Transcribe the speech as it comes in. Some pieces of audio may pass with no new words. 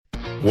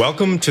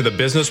Welcome to the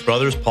Business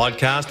Brothers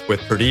podcast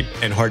with Pradeep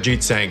and Harjeet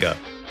Sangha.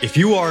 If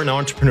you are an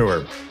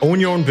entrepreneur, own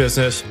your own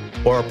business,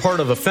 or are part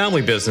of a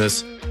family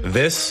business,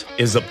 this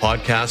is the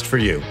podcast for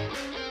you.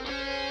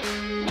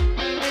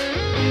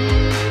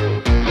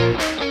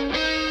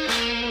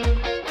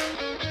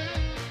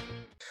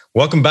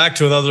 Welcome back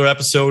to another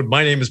episode.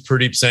 My name is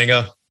Pradeep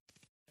Sangha.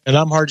 And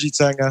I'm Harjeet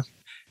Sangha.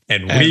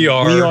 And we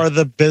are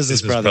the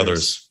Business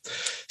Brothers.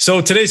 So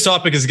today's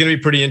topic is going to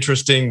be pretty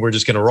interesting. We're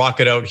just going to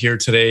rock it out here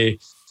today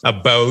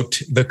about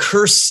the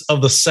curse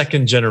of the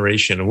second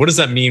generation. What does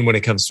that mean when it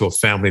comes to a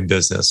family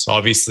business?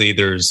 Obviously,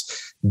 there's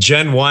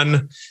Gen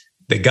 1,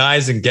 the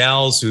guys and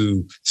gals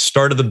who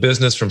started the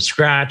business from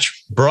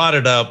scratch, brought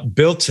it up,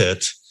 built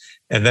it,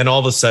 and then all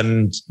of a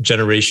sudden,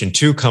 Generation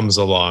 2 comes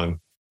along,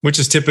 which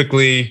is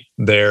typically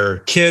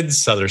their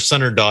kids, either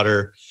son or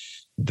daughter,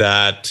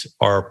 that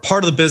are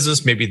part of the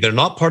business. Maybe they're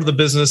not part of the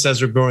business as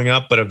they're growing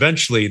up, but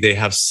eventually they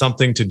have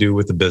something to do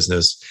with the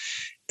business.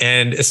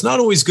 And it's not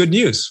always good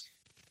news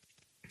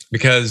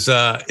because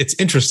it's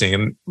interesting.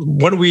 And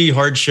when we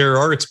share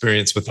our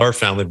experience with our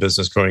family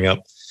business growing up,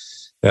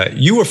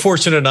 you were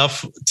fortunate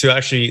enough to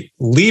actually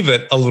leave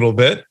it a little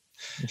bit.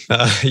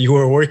 You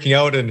were working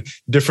out in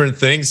different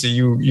things. So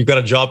you got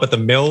a job at the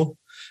mill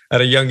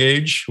at a young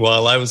age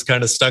while I was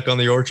kind of stuck on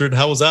the orchard.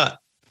 How was that?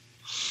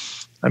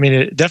 I mean,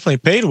 it definitely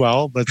paid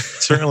well, but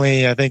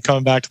certainly I think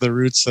coming back to the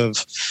roots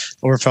of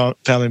our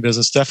family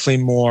business,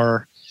 definitely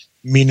more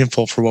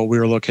meaningful for what we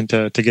were looking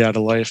to get out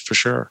of life for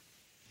sure.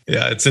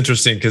 Yeah, it's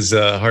interesting because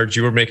Hart,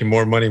 you were making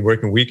more money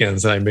working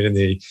weekends than I made in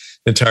the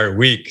entire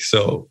week.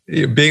 So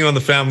being on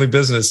the family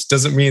business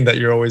doesn't mean that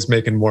you're always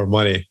making more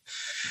money.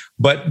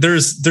 But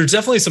there's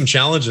definitely some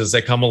challenges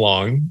that come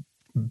along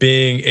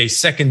being a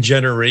second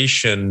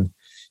generation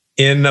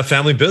in a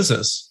family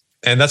business.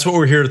 And that's what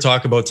we're here to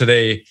talk about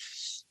today,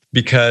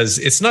 because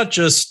it's not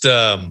just,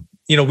 in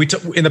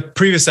the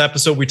previous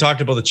episode, we talked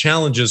about the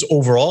challenges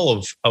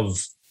overall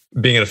of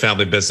being in a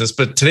family business,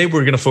 but today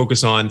we're going to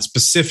focus on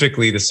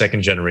specifically the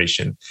second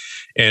generation.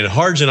 And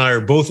Harj and I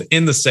are both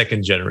in the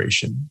second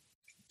generation.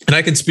 And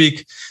I can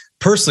speak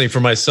personally for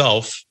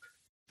myself,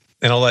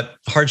 and I'll let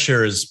Harj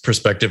share his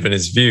perspective and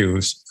his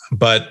views.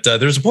 But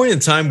there's a point in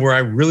time where I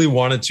really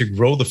wanted to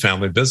grow the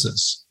family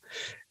business.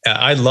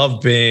 I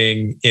love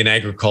being in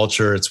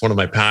agriculture. It's one of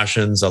my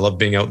passions. I love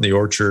being out in the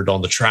orchard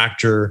on the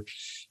tractor.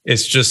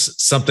 It's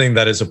just something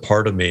that is a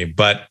part of me.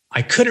 But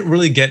I couldn't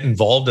really get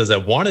involved as I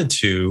wanted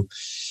to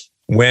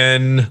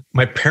when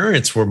my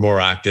parents were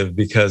more active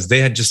because they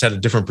had just had a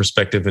different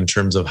perspective in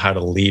terms of how to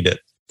lead it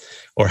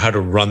or how to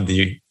run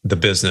the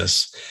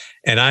business.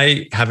 And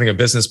I, having a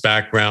business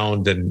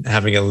background and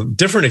having a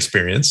different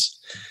experience,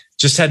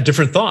 just had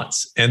different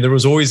thoughts. And there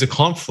was always a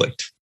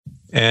conflict.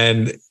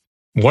 And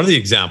one of the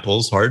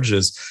examples, Harj,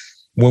 is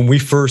when we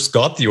first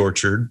got the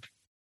orchard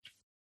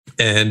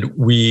and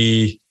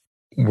we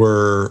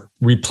were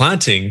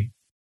replanting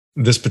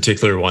this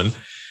particular one.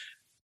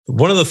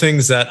 One of the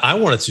things that I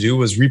wanted to do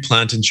was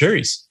replant in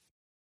cherries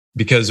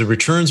because the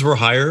returns were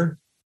higher.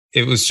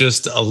 It was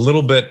just a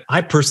little bit,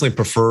 I personally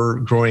prefer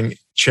growing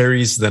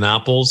cherries than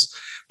apples,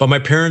 but my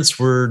parents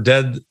were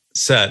dead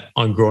set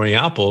on growing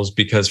apples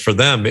because for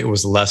them, it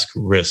was less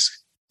risk.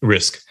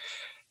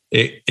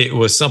 It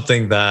was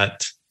something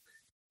that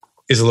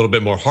is a little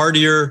bit more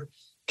hardier,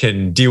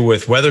 can deal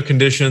with weather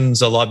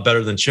conditions a lot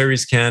better than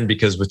cherries can,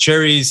 because with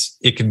cherries,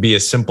 it can be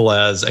as simple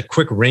as a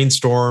quick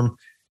rainstorm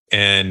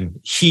and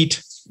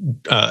heat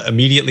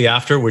immediately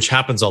after, which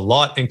happens a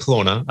lot in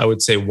Kelowna. I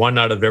would say 1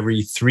 out of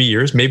every 3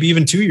 years, maybe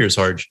even 2 years,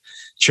 Harj.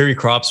 Cherry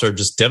crops are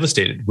just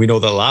devastated. We know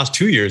the last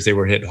 2 years, they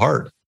were hit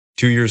hard,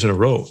 2 years in a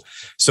row.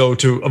 So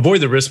to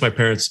avoid the risk, my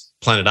parents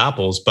planted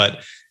apples,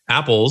 but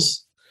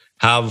apples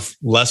have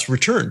less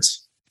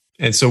returns.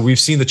 And so we've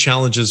seen the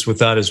challenges with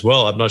that as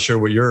well. I'm not sure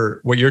what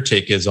your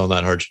take is on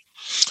that, Harj.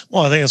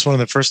 Well, I think it's one of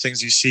the first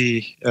things you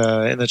see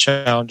in the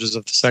challenges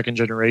of the second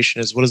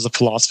generation is what is the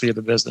philosophy of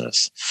the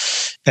business?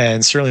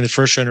 And certainly the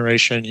first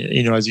generation,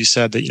 as you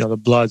said, that, the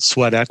blood,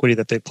 sweat, equity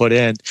that they put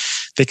in,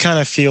 they kind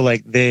of feel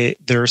like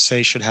their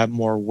say should have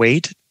more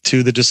weight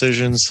to the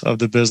decisions of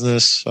the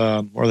business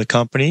or the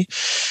company.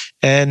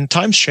 And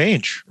times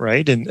change,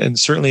 right? And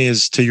certainly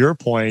is to your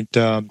point,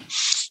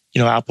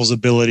 Apple's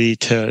ability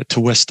to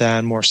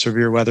withstand more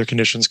severe weather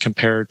conditions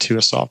compared to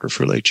a softer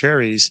fruit like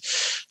cherries,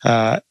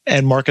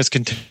 and markets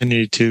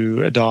continue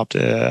to adopt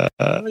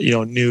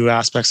new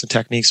aspects and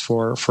techniques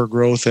for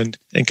growth and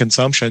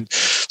consumption.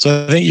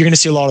 So I think you're going to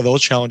see a lot of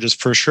those challenges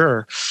for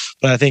sure.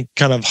 But I think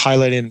kind of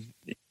highlighting,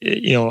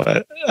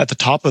 at the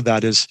top of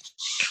that is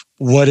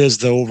what is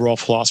the overall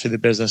philosophy of the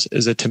business?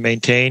 Is it to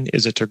maintain?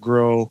 Is it to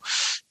grow?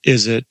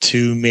 Is it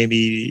to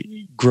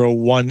maybe grow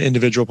one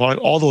individual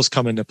product? All those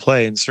come into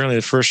play. And certainly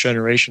the first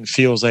generation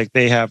feels like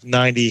they have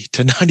 90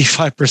 to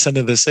 95%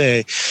 of the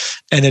say.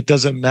 And it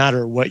doesn't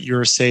matter what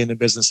your say in the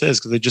business is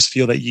because they just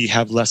feel that you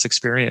have less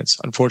experience.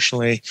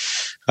 Unfortunately,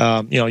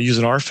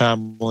 using our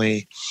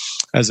family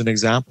as an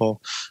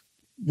example,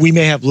 we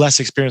may have less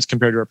experience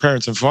compared to our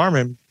parents in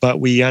farming, but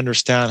we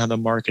understand how the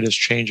market is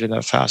changing at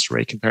a fast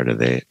rate compared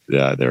to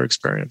their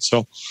experience.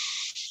 So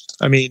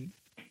I mean,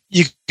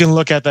 you can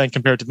look at that and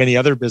compare it to many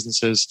other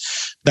businesses.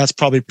 That's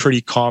probably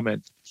pretty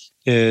common,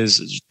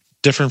 is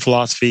different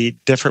philosophy,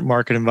 different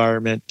market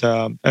environment.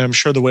 And I'm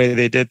sure the way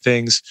they did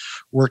things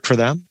worked for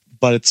them,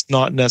 but it's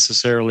not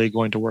necessarily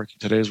going to work in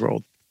today's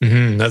world.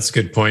 Mm-hmm. That's a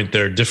good point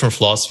there. Different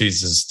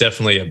philosophies is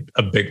definitely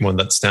a big one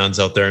that stands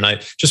out there. And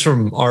I just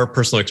from our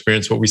personal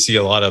experience, what we see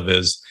a lot of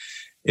is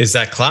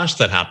that clash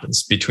that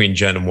happens between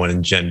Gen 1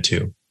 and Gen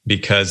 2,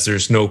 because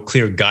there's no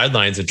clear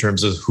guidelines in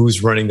terms of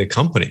who's running the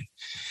company.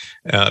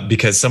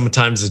 Because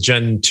sometimes the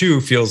Gen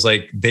 2 feels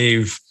like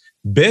they've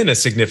been a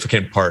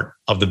significant part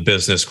of the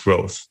business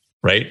growth,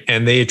 right?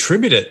 And they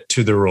attribute it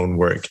to their own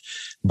work.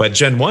 But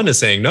Gen 1 is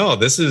saying, no,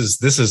 this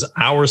is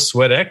our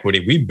sweat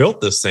equity. We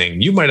built this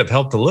thing. You might have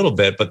helped a little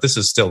bit, but this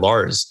is still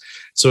ours.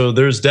 So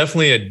there's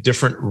definitely a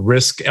different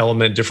risk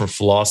element, different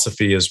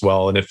philosophy as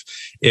well. And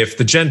if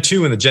the Gen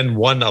 2 and the Gen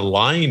 1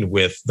 align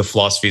with the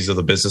philosophies of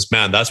the business,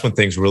 man, that's when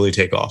things really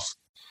take off,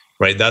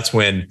 right? That's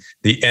when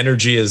the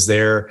energy is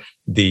there,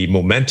 the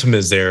momentum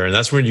is there, and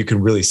that's when you can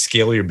really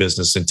scale your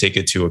business and take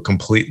it to a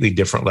completely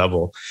different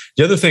level.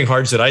 The other thing,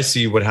 Harj, that I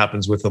see what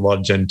happens with a lot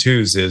of Gen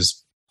 2s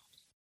is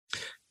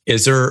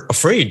they're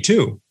afraid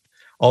too.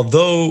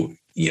 Although,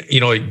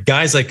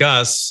 guys like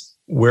us,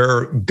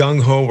 we're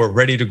gung-ho, we're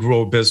ready to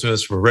grow a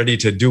business, we're ready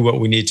to do what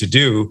we need to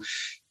do.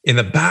 In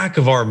the back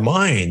of our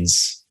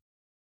minds,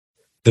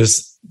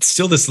 there's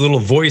still this little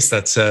voice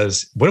that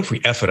says, what if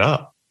we F it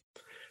up,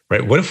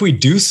 right? What if we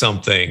do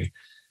something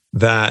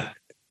that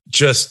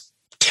just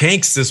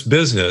tanks this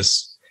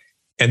business,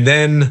 and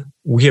then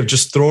we have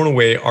just thrown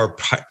away our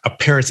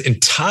parents'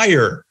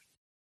 entire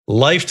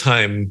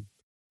lifetime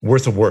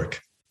worth of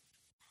work?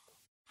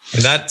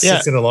 And that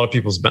sits in a lot of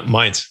people's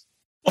minds.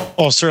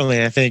 Oh,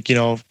 certainly. I think, kind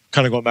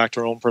of going back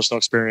to our own personal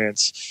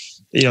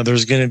experience,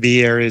 there's going to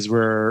be areas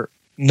where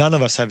none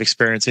of us have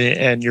experience,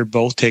 and you're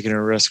both taking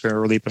a risk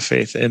or a leap of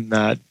faith in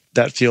that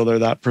field or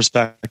that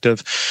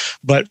perspective.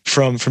 But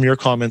from your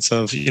comments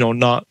of,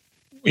 not,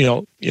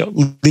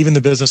 leaving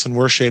the business in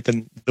worse shape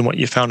than what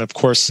you found, of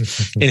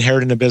course,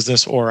 inheriting a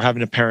business or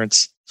having a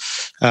parents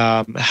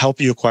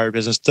help you acquire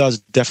business does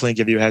definitely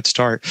give you a head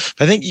start.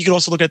 But I think you could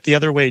also look at the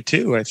other way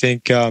too. I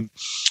think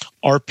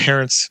our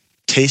parents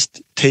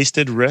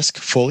tasted risk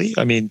fully.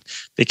 I mean,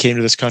 they came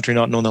to this country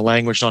not knowing the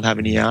language, not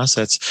having any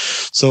assets.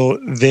 So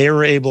they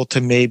were able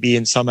to maybe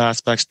in some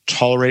aspects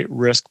tolerate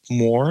risk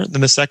more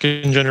than the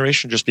second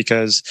generation, just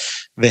because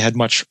they had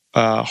much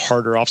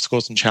harder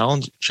obstacles and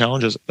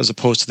challenges as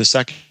opposed to the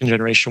second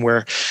generation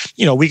where,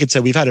 we could say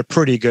we've had it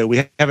pretty good.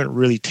 We haven't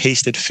really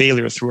tasted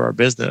failure through our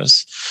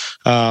business.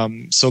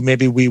 So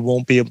maybe we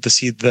won't be able to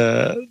see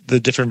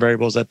the different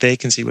variables that they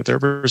can see with their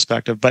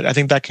perspective. But I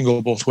think that can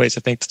go both ways.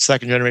 I think the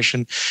second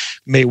generation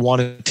may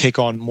want to take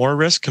on more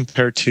risk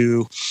compared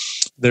to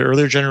the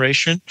earlier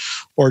generation,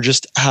 or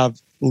just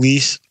have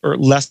less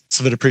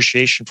of an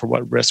appreciation for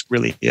what risk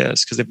really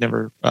is because they've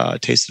never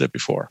tasted it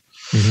before.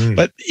 Mm-hmm.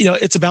 But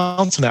it's a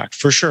balancing act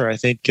for sure. I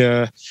think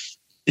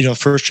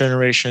first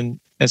generation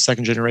and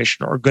second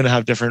generation are going to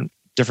have different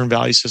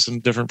value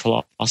systems, different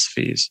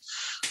philosophies.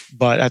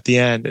 But at the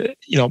end,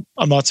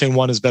 I'm not saying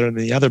one is better than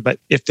the other, but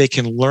if they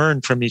can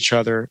learn from each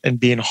other and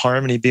be in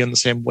harmony, be on the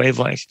same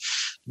wavelength,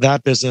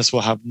 that business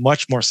will have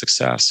much more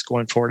success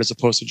going forward as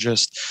opposed to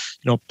just,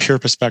 pure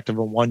perspective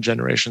on one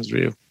generation's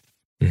view.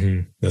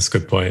 Mm-hmm. That's a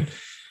good point.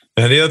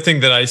 And the other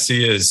thing that I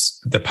see is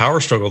the power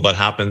struggle that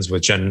happens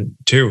with Gen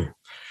 2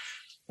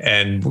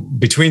 and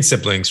between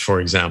siblings,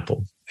 for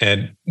example.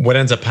 And what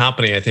ends up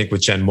happening, I think,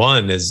 with Gen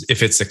 1 is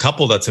if it's a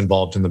couple that's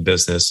involved in the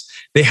business,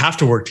 they have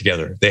to work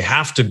together. They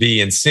have to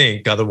be in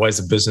sync. Otherwise,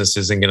 the business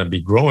isn't going to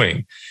be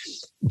growing.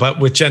 But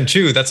with Gen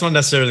 2, that's not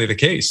necessarily the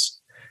case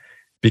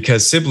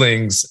because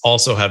siblings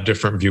also have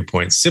different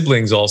viewpoints.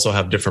 Siblings also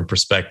have different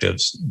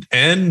perspectives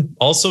and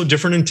also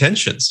different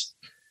intentions,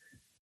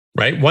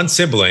 right? One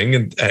sibling,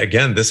 and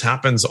again, this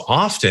happens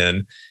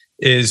often,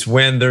 is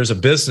when there's a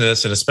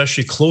business, and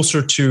especially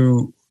closer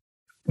to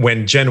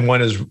when Gen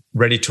 1 is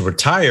ready to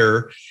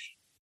retire,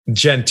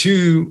 Gen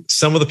 2,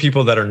 some of the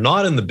people that are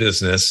not in the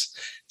business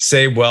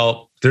say,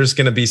 well, there's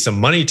going to be some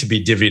money to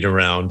be divvied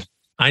around.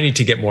 I need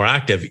to get more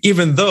active,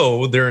 even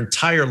though their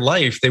entire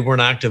life they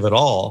weren't active at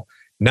all.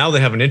 Now they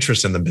have an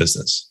interest in the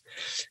business.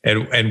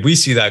 And we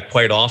see that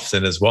quite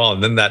often as well.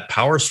 And then that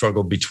power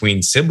struggle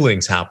between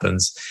siblings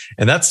happens.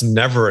 And that's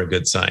never a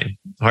good sign.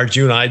 Harj,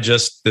 you and I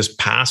just this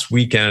past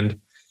weekend,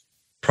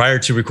 prior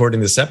to recording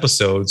this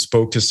episode,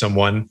 spoke to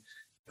someone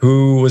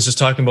who was just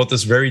talking about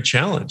this very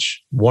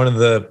challenge. One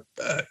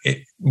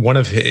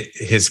of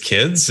his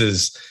kids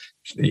is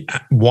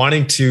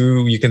wanting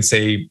to, you can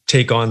say,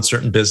 take on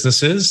certain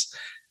businesses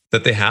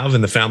that they have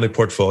in the family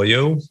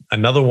portfolio.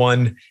 Another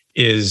one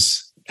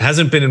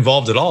hasn't been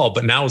involved at all,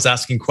 but now is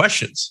asking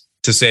questions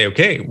to say,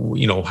 okay,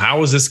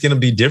 how is this going to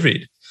be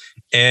divvied?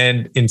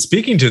 And in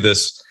speaking to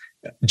this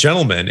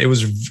gentleman, it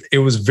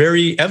was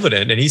very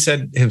evident, and he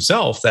said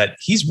himself that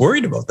he's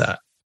worried about that.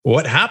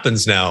 What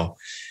happens now?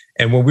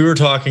 And when we were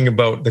talking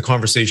about the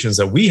conversations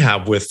that we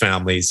have with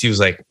families, he was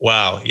like,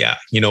 wow, yeah,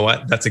 you know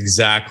what? That's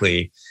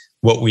exactly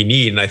what we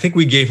need. And I think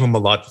we gave him a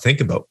lot to think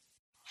about.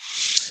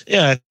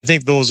 Yeah, I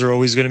think those are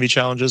always going to be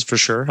challenges for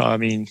sure. I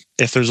mean,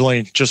 if there's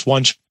only just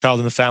one child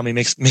in the family,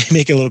 make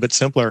it a little bit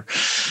simpler.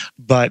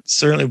 But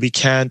certainly, we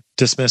can't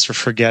dismiss or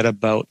forget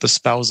about the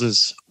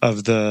spouses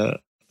of the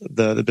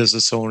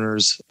business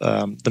owners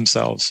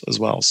themselves as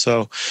well.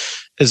 So,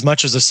 as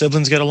much as the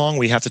siblings get along,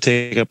 we have to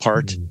take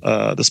apart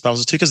the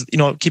spouses too, because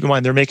keep in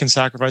mind they're making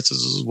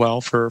sacrifices as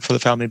well for the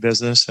family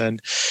business,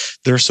 and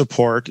their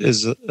support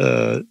is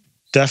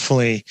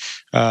definitely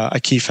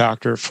a key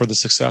factor for the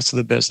success of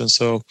the business.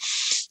 So,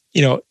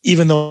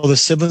 even though the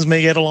siblings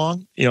may get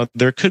along,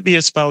 there could be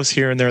a spouse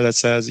here and there that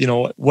says,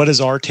 what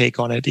is our take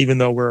on it? Even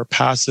though we're a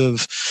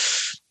passive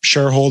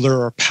shareholder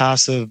or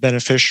passive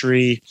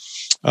beneficiary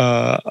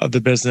of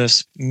the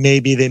business,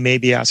 maybe they may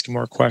be asking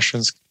more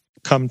questions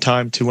come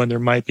time to when there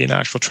might be an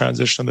actual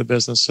transition of the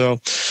business. So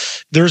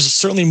there's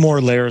certainly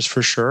more layers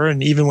for sure.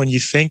 And even when you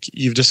think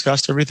you've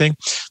discussed everything,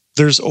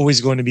 there's always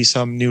going to be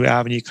some new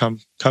avenue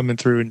coming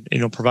through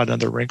and provide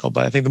another wrinkle.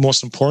 But I think the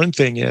most important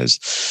thing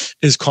is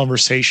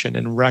conversation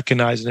and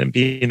recognizing and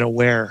being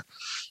aware,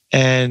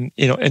 and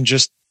and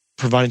just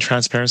providing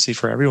transparency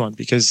for everyone,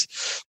 because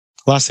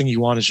the last thing you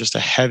want is just a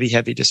heavy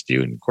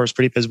dispute. And of course,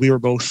 because we were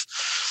both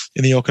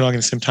in the Okanagan at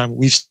the same time,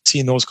 we've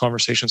seen those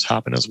conversations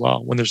happen as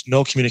well. When there's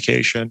no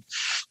communication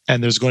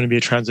and there's going to be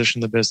a transition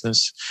in the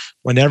business,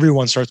 when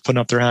everyone starts putting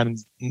up their hand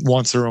and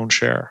wants their own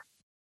share.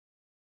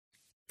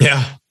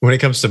 Yeah, when it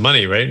comes to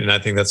money, right? And I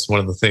think that's one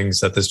of the things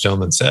that this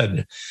gentleman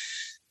said.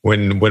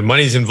 When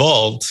money's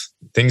involved,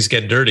 things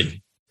get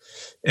dirty.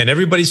 And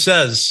everybody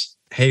says,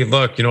 hey,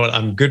 look, you know what?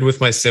 I'm good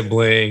with my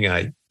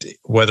sibling.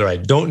 Whether I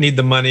don't need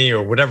the money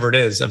or whatever it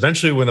is,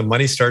 eventually when the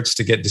money starts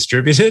to get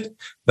distributed,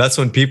 that's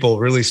when people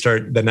really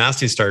start, the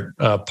nasty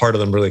part of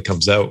them really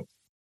comes out.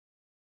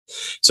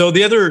 So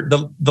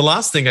the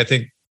last thing I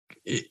think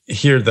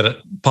here that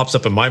pops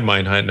up in my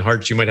mind, and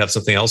Hart, you might have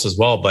something else as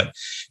well, but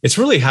it's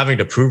really having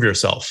to prove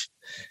yourself.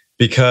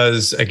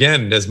 Because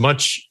again, as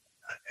much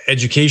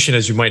education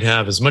as you might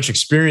have, as much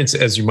experience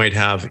as you might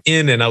have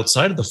in and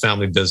outside of the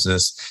family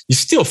business, you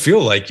still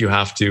feel like you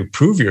have to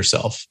prove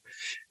yourself.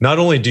 Not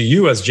only do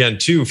you as Gen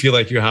 2 feel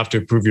like you have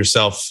to prove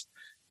yourself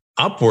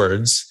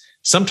upwards,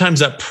 sometimes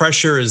that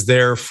pressure is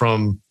there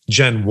from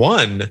Gen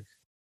 1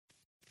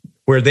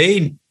 where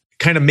they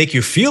kind of make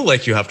you feel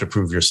like you have to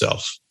prove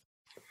yourself.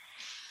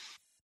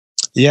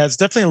 Yeah, it's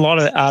definitely a lot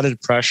of added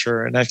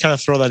pressure. And I kind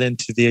of throw that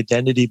into the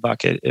identity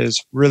bucket,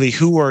 is really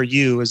who are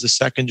you as the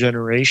second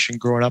generation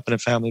growing up in a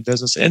family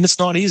business? And it's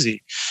not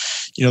easy.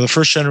 The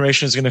first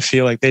generation is going to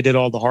feel like they did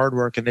all the hard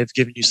work and they've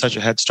given you such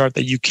a head start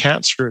that you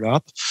can't screw it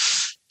up.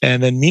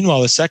 And then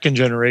meanwhile, the second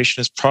generation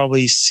is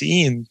probably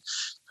seeing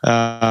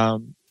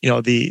the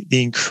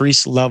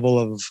increased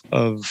level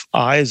of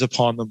eyes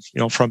upon them,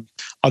 from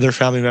other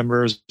family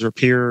members or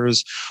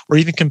peers or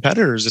even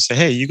competitors to say,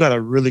 hey, you got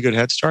a really good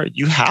head start.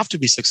 You have to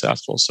be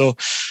successful. So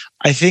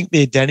I think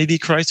the identity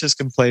crisis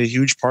can play a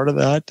huge part of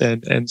that.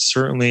 And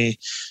certainly,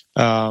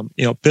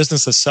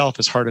 business itself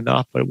is hard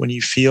enough, but when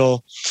you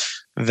feel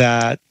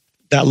that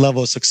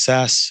level of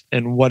success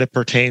and what it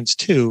pertains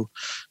to,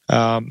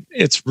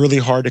 it's really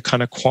hard to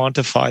kind of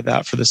quantify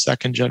that for the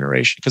second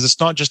generation, because it's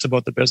not just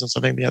about the business.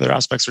 I think the other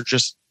aspects are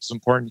just as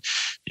important.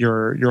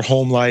 Your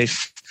home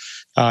life,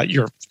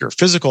 your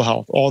physical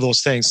health, all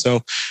those things.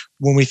 So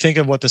when we think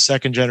of what the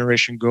second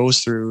generation goes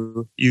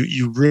through,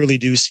 you really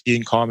do see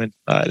in common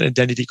an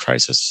identity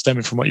crisis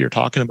stemming from what you're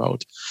talking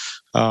about.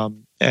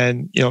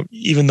 And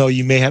even though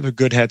you may have a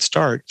good head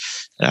start,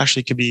 it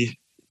actually could be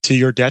to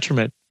your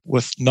detriment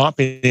with not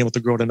being able to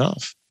grow it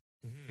enough.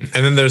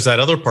 And then there's that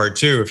other part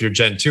too. If you're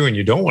Gen 2 and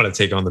you don't want to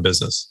take on the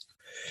business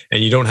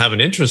and you don't have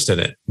an interest in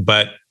it,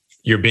 but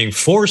you're being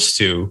forced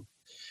to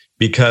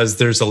because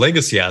there's a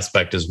legacy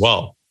aspect as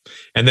well.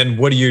 And then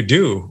what do you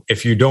do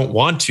if you don't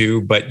want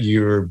to, but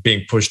you're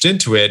being pushed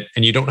into it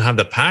and you don't have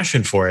the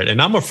passion for it?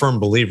 And I'm a firm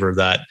believer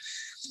that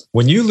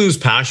when you lose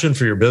passion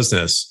for your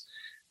business,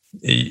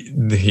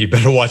 you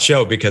better watch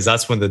out, because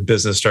that's when the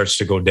business starts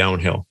to go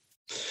downhill.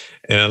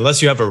 And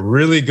unless you have a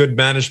really good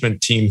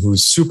management team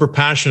who's super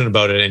passionate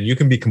about it and you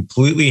can be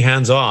completely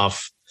hands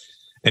off,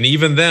 and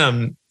even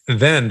then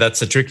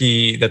that's a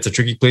tricky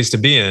place to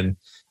be in.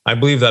 I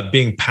believe that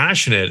being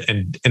passionate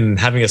and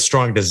having a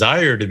strong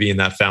desire to be in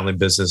that family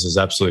business is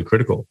absolutely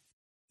critical.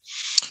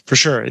 For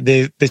sure.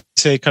 They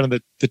say kind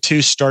of the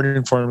two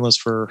starting formulas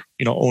for,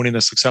 owning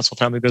a successful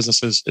family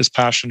business is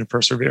passion and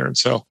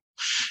perseverance. So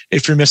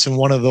if you're missing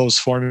one of those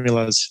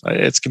formulas,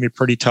 it's going to be a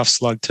pretty tough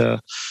slug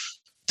to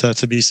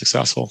be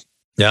successful.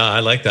 Yeah, I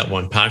like that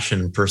one. Passion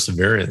and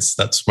perseverance.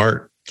 That's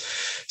smart.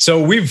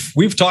 So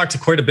we've talked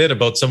quite a bit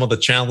about some of the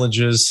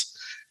challenges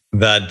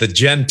that the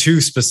Gen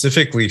 2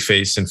 specifically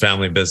face in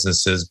family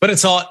businesses, but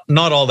it's not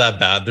all that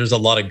bad. There's a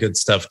lot of good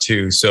stuff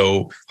too.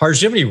 So Harj,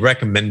 do you have any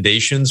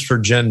recommendations for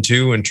Gen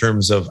 2 in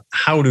terms of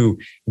how to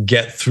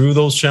get through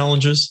those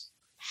challenges?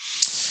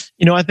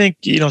 I think,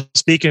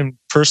 speaking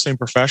personally and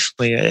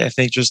professionally, I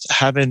think just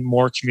having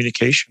more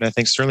communication. I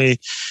think certainly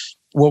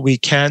what we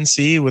can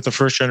see with the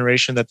first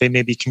generation that they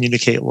maybe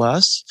communicate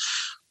less,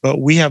 but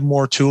we have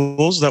more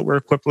tools that we're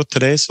equipped with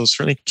today. So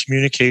certainly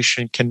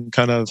communication can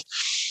kind of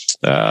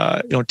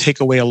take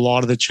away a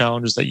lot of the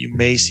challenges that you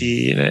may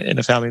see in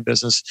a family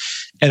business.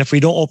 And if we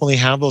don't openly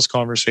have those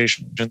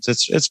conversations,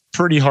 it's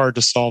pretty hard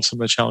to solve some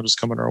of the challenges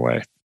coming our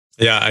way.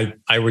 Yeah,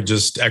 I would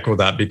just echo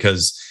that,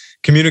 because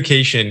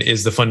communication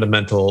is the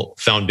fundamental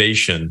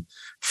foundation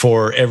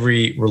for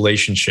every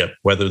relationship,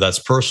 whether that's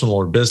personal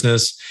or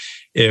business.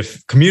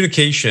 If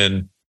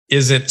communication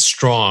isn't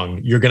strong,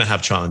 you're going to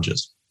have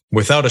challenges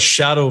without a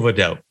shadow of a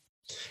doubt,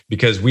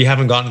 because we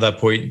haven't gotten to that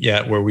point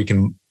yet where we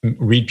can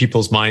read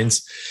people's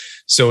minds.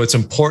 So it's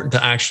important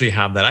to actually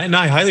have that. And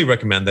I highly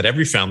recommend that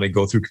every family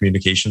go through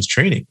communications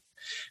training.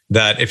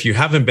 That if you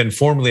haven't been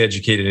formally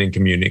educated in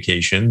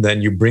communication,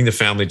 then you bring the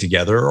family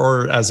together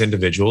or as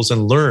individuals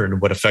and learn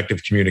what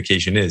effective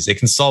communication is. It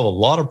can solve a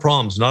lot of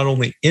problems, not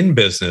only in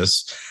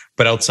business,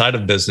 but outside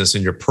of business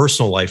in your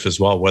personal life as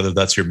well, whether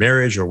that's your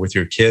marriage or with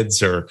your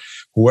kids or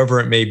whoever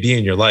it may be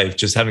in your life.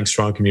 Just having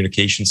strong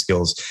communication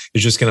skills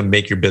is just going to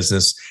make your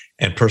business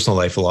and personal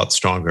life a lot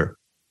stronger.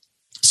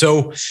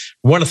 So I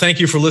want to thank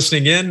you for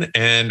listening in,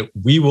 and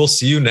we will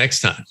see you next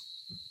time.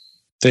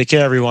 Take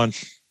care, everyone.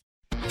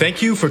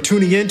 Thank you for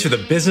tuning in to the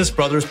Business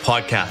Brothers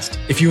Podcast.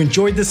 If you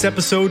enjoyed this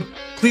episode,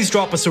 please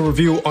drop us a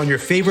review on your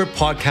favorite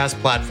podcast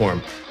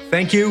platform.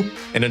 Thank you,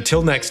 and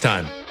until next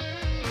time.